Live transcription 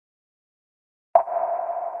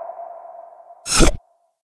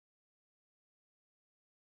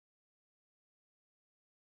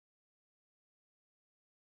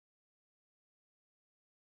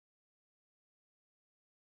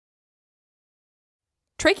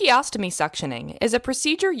Tracheostomy suctioning is a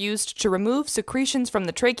procedure used to remove secretions from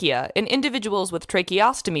the trachea in individuals with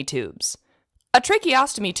tracheostomy tubes. A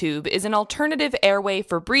tracheostomy tube is an alternative airway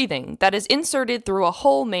for breathing that is inserted through a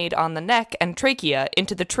hole made on the neck and trachea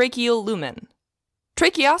into the tracheal lumen.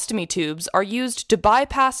 Tracheostomy tubes are used to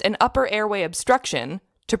bypass an upper airway obstruction,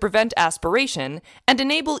 to prevent aspiration, and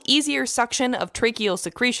enable easier suction of tracheal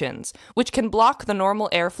secretions, which can block the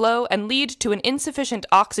normal airflow and lead to an insufficient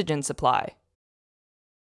oxygen supply.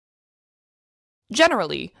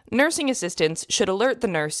 Generally, nursing assistants should alert the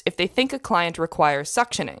nurse if they think a client requires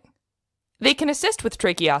suctioning. They can assist with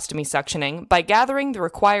tracheostomy suctioning by gathering the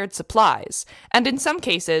required supplies, and in some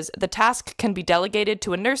cases, the task can be delegated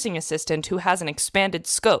to a nursing assistant who has an expanded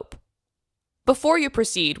scope. Before you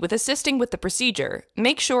proceed with assisting with the procedure,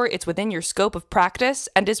 make sure it's within your scope of practice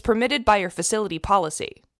and is permitted by your facility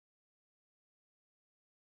policy.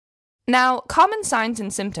 Now, common signs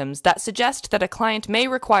and symptoms that suggest that a client may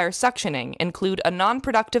require suctioning include a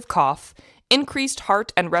non-productive cough, increased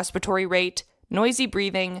heart and respiratory rate, noisy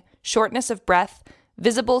breathing, shortness of breath,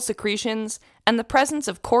 visible secretions, and the presence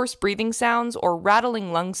of coarse breathing sounds or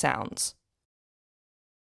rattling lung sounds.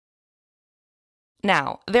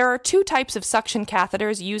 Now, there are two types of suction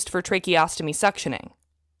catheters used for tracheostomy suctioning.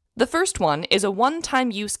 The first one is a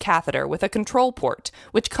one-time use catheter with a control port,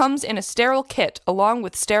 which comes in a sterile kit along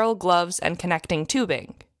with sterile gloves and connecting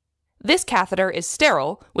tubing. This catheter is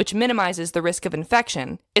sterile, which minimizes the risk of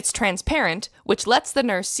infection. It's transparent, which lets the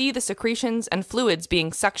nurse see the secretions and fluids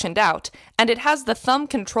being suctioned out, and it has the thumb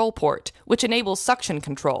control port, which enables suction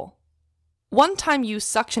control. One-time use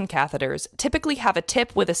suction catheters typically have a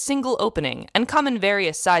tip with a single opening and come in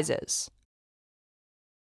various sizes.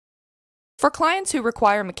 For clients who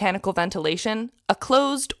require mechanical ventilation, a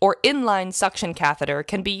closed or inline suction catheter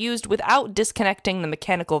can be used without disconnecting the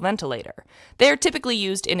mechanical ventilator. They are typically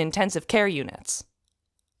used in intensive care units.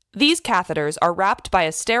 These catheters are wrapped by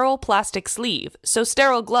a sterile plastic sleeve, so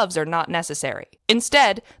sterile gloves are not necessary.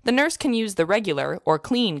 Instead, the nurse can use the regular or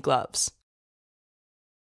clean gloves.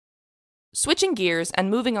 Switching gears and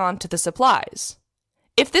moving on to the supplies.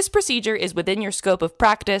 If this procedure is within your scope of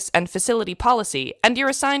practice and facility policy, and you're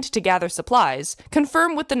assigned to gather supplies,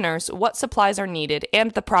 confirm with the nurse what supplies are needed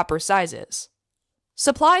and the proper sizes.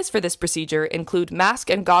 Supplies for this procedure include mask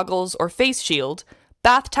and goggles or face shield,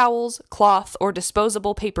 bath towels, cloth or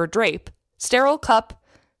disposable paper drape, sterile cup,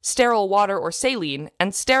 sterile water or saline,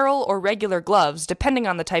 and sterile or regular gloves depending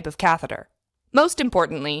on the type of catheter. Most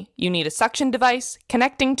importantly, you need a suction device,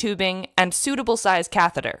 connecting tubing, and suitable size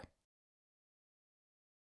catheter.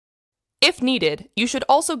 If needed, you should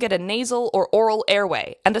also get a nasal or oral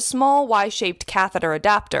airway and a small Y-shaped catheter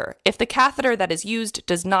adapter if the catheter that is used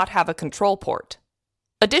does not have a control port.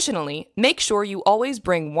 Additionally, make sure you always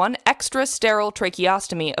bring one extra sterile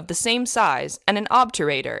tracheostomy of the same size and an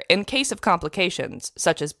obturator in case of complications,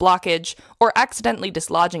 such as blockage or accidentally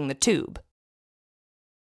dislodging the tube.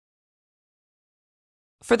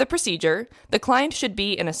 For the procedure, the client should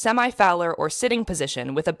be in a semi-Fowler or sitting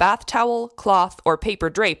position with a bath towel, cloth, or paper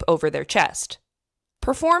drape over their chest.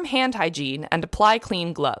 Perform hand hygiene and apply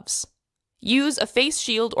clean gloves. Use a face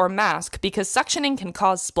shield or mask because suctioning can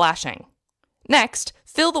cause splashing. Next,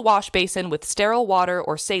 fill the wash basin with sterile water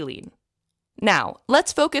or saline. Now,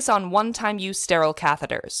 let's focus on one-time use sterile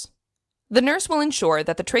catheters. The nurse will ensure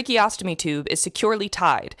that the tracheostomy tube is securely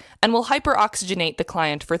tied and will hyperoxygenate the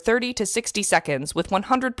client for 30 to 60 seconds with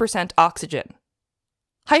 100% oxygen.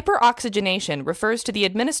 Hyperoxygenation refers to the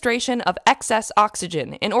administration of excess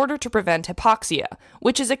oxygen in order to prevent hypoxia,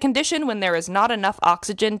 which is a condition when there is not enough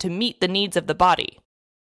oxygen to meet the needs of the body.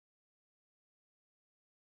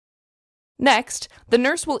 Next, the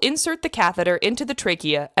nurse will insert the catheter into the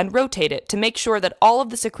trachea and rotate it to make sure that all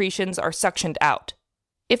of the secretions are suctioned out.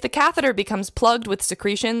 If the catheter becomes plugged with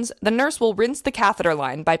secretions, the nurse will rinse the catheter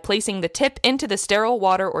line by placing the tip into the sterile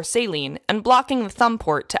water or saline and blocking the thumb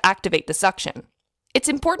port to activate the suction. It's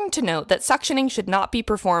important to note that suctioning should not be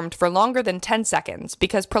performed for longer than 10 seconds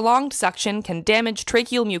because prolonged suction can damage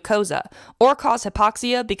tracheal mucosa or cause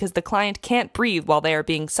hypoxia because the client can't breathe while they are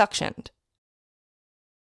being suctioned.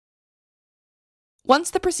 Once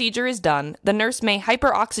the procedure is done, the nurse may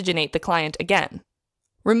hyperoxygenate the client again.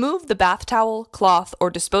 Remove the bath towel, cloth,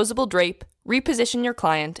 or disposable drape, reposition your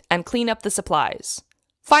client, and clean up the supplies.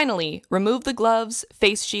 Finally, remove the gloves,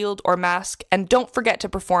 face shield, or mask, and don't forget to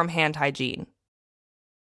perform hand hygiene.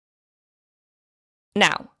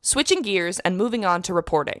 Now, switching gears and moving on to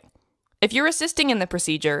reporting. If you're assisting in the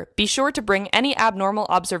procedure, be sure to bring any abnormal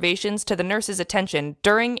observations to the nurse's attention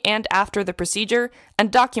during and after the procedure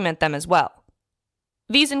and document them as well.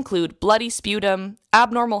 These include bloody sputum,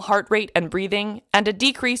 abnormal heart rate and breathing, and a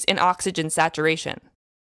decrease in oxygen saturation.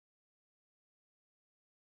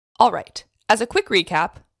 Alright, as a quick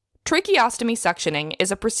recap, tracheostomy suctioning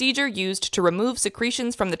is a procedure used to remove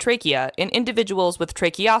secretions from the trachea in individuals with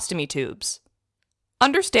tracheostomy tubes.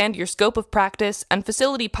 Understand your scope of practice and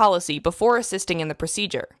facility policy before assisting in the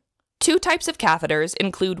procedure. Two types of catheters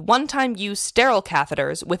include one-time use sterile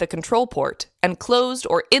catheters with a control port and closed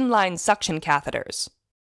or inline suction catheters.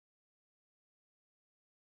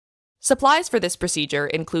 Supplies for this procedure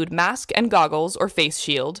include mask and goggles or face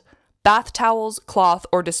shield, bath towels, cloth,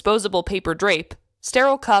 or disposable paper drape,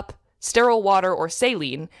 sterile cup, sterile water or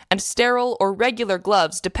saline, and sterile or regular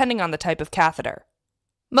gloves depending on the type of catheter.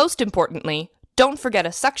 Most importantly, don't forget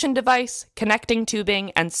a suction device, connecting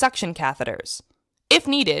tubing, and suction catheters. If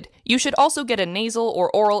needed, you should also get a nasal or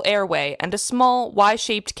oral airway and a small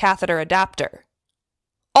Y-shaped catheter adapter.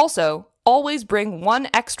 Also, always bring one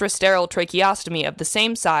extra sterile tracheostomy of the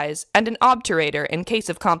same size and an obturator in case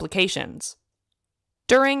of complications.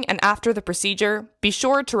 During and after the procedure, be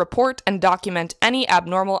sure to report and document any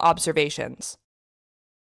abnormal observations.